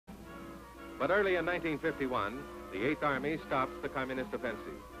But early in 1951, the 8th Army stops the communist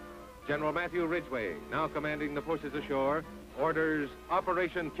offensive. General Matthew Ridgway, now commanding the forces ashore, orders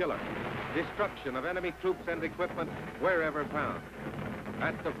Operation Killer, destruction of enemy troops and equipment wherever found.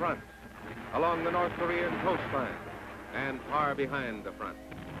 At the front, along the North Korean coastline, and far behind the front.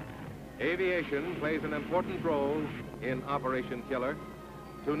 Aviation plays an important role in Operation Killer.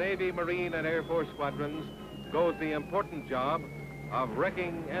 To Navy, Marine, and Air Force squadrons goes the important job of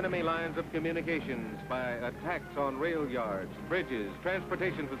wrecking enemy lines of communications by attacks on rail yards, bridges,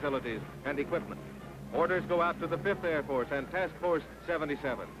 transportation facilities, and equipment. Orders go out to the 5th Air Force and Task Force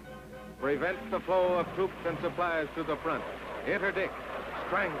 77. Prevent the flow of troops and supplies to the front. Interdict,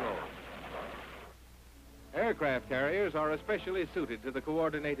 strangle. Aircraft carriers are especially suited to the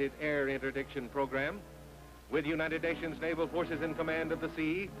coordinated air interdiction program. With United Nations naval forces in command of the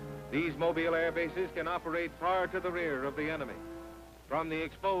sea, these mobile air bases can operate far to the rear of the enemy. From the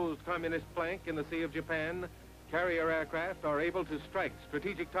exposed communist flank in the Sea of Japan, carrier aircraft are able to strike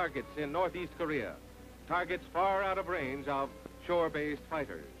strategic targets in Northeast Korea, targets far out of range of shore-based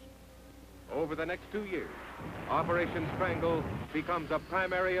fighters. Over the next 2 years, Operation Strangle becomes a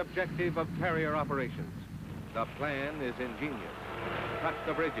primary objective of carrier operations. The plan is ingenious. Cut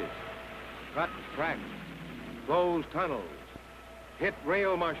the bridges, cut tracks, close tunnels, hit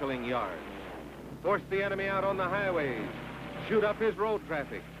rail marshaling yards, force the enemy out on the highways, shoot up his road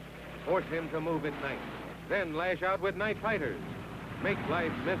traffic, force him to move at night, then lash out with night fighters, make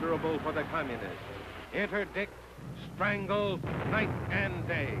life miserable for the communists, interdict, strangle, night and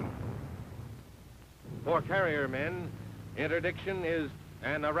day. For carrier men, interdiction is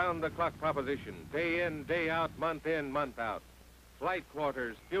an around-the-clock proposition, day in, day out, month in, month out. Flight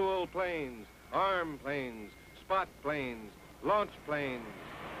quarters, fuel planes, arm planes, spot planes, launch planes,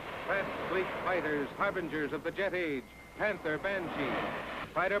 fast fleet fighters, harbingers of the jet age, Panther, Banshee,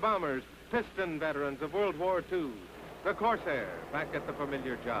 fighter bombers, piston veterans of World War II, the Corsair, back at the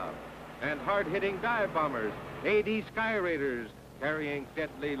familiar job, and hard-hitting dive bombers, AD Skyraiders, carrying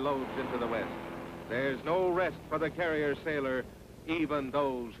deadly loads into the West. There's no rest for the carrier sailor, even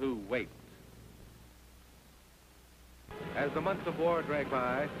those who wait. As the months of war drag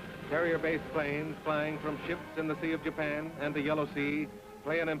by, carrier-based planes flying from ships in the Sea of Japan and the Yellow Sea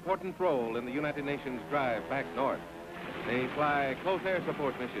play an important role in the United Nations drive back north. They fly close air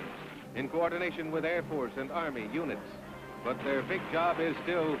support missions in coordination with Air Force and Army units. But their big job is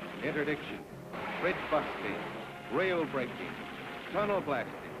still interdiction, bridge busting, rail breaking, tunnel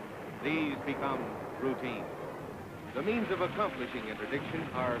blasting. These become routine. The means of accomplishing interdiction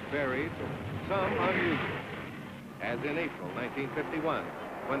are varied, some unusual. As in April 1951,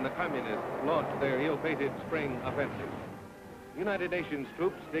 when the communists launched their ill-fated spring offensive. United Nations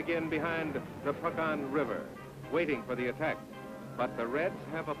troops dig in behind the Hawchon River, waiting for the attack. But the Reds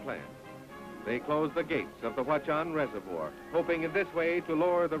have a plan. They close the gates of the Hawchon Reservoir, hoping in this way to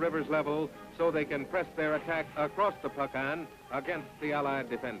lower the river's level so they can press their attack across the Hawchon against the Allied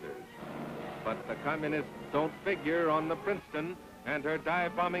defenders. But the communists don't figure on the Princeton and her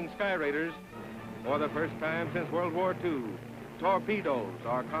dive-bombing Skyraiders. For the first time since World War II, torpedoes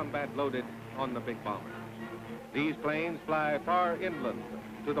are combat-loaded on the big bombers. These planes fly far inland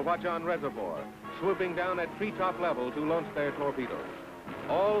to the Hawchon Reservoir, swooping down at treetop level to launch their torpedoes.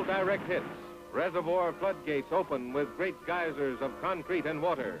 All direct hits. Reservoir floodgates open with great geysers of concrete and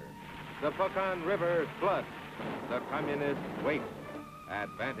water. The Hawchon River floods. The communists wait.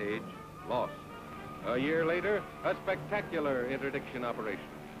 Advantage lost. A year later, a spectacular interdiction operation.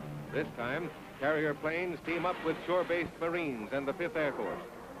 This time, carrier planes team up with shore-based Marines and the 5th Air Force.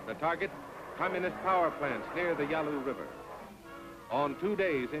 The target, communist power plants near the Yalu River. On 2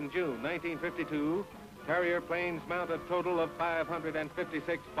 days in June 1952, carrier planes mount a total of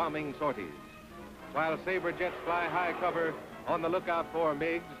 556 bombing sorties. While Sabre jets fly high cover on the lookout for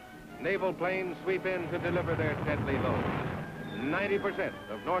MiGs, naval planes sweep in to deliver their deadly load. 90%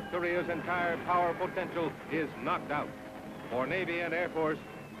 of North Korea's entire power potential is knocked out. For Navy and Air Force,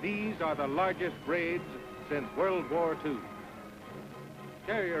 these are the largest raids since World War II.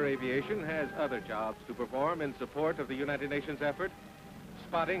 Carrier aviation has other jobs to perform in support of the United Nations effort.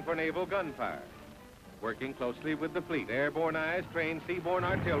 Spotting for naval gunfire. Working closely with the fleet, airborne eyes train seaborne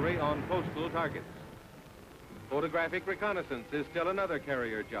artillery on coastal targets. Photographic reconnaissance is still another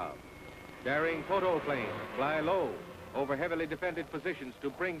carrier job. Carrying photo planes fly low over heavily defended positions to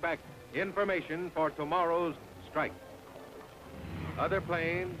bring back information for tomorrow's strike. Other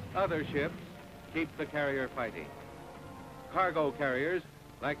planes, other ships, keep the carrier fighting. Cargo carriers,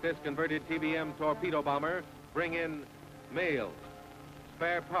 like this converted TBM torpedo bomber, bring in mail,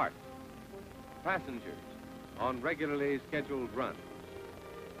 spare parts, passengers on regularly scheduled runs.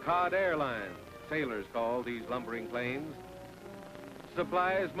 Cod Airlines, sailors call these lumbering planes.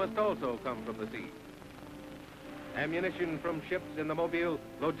 Supplies must also come from the sea. Ammunition from ships in the Mobile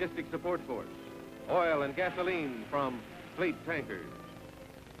Logistic Support Force. Oil and gasoline from fleet tankers.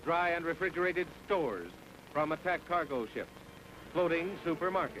 Dry and refrigerated stores from attack cargo ships. Floating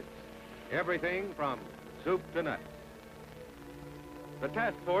supermarkets. Everything from soup to nuts. The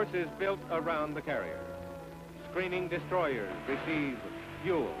task force is built around the carrier. Screening destroyers receive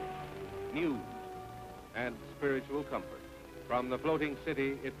fuel, news, and spiritual comfort from the floating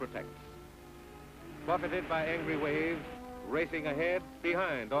city it protects. Buffeted by angry waves, racing ahead,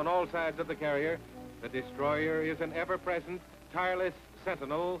 behind, on all sides of the carrier, the destroyer is an ever-present, tireless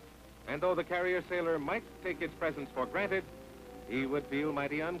sentinel, and though the carrier sailor might take its presence for granted, he would feel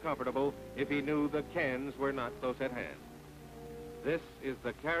mighty uncomfortable if he knew the cans were not close at hand. This is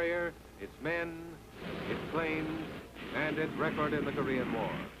the carrier, its men, its planes, and its record in the Korean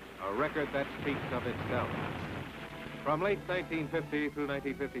War, a record that speaks of itself. From late 1950 through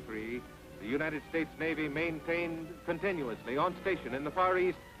 1953, the United States Navy maintained continuously on station in the Far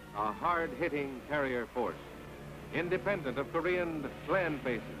East a hard-hitting carrier force, independent of Korean land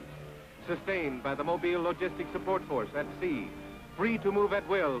bases, sustained by the Mobile Logistic Support Force at sea, free to move at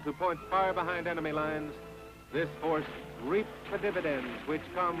will to points far behind enemy lines. This force reaped the dividends which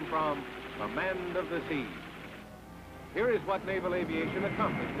come from command of the sea. Here is what naval aviation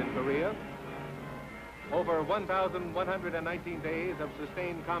accomplished in Korea. Over 1,119 days of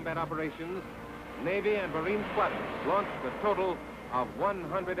sustained combat operations, Navy and Marine squadrons launched a total of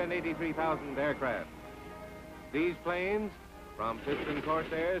 183,000 aircraft. These planes, from piston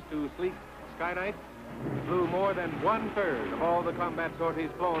Corsairs to sleek Skyknights, flew more than one-third of all the combat sorties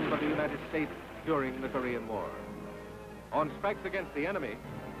flown by the United States during the Korean War. On strikes against the enemy,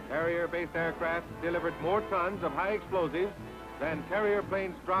 carrier-based aircraft delivered more tons of high explosives than carrier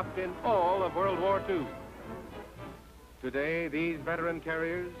planes dropped in all of World War II. Today, these veteran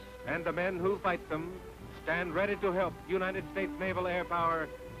carriers and the men who fight them stand ready to help United States naval air power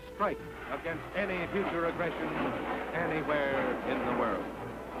strike against any future aggression anywhere in the world.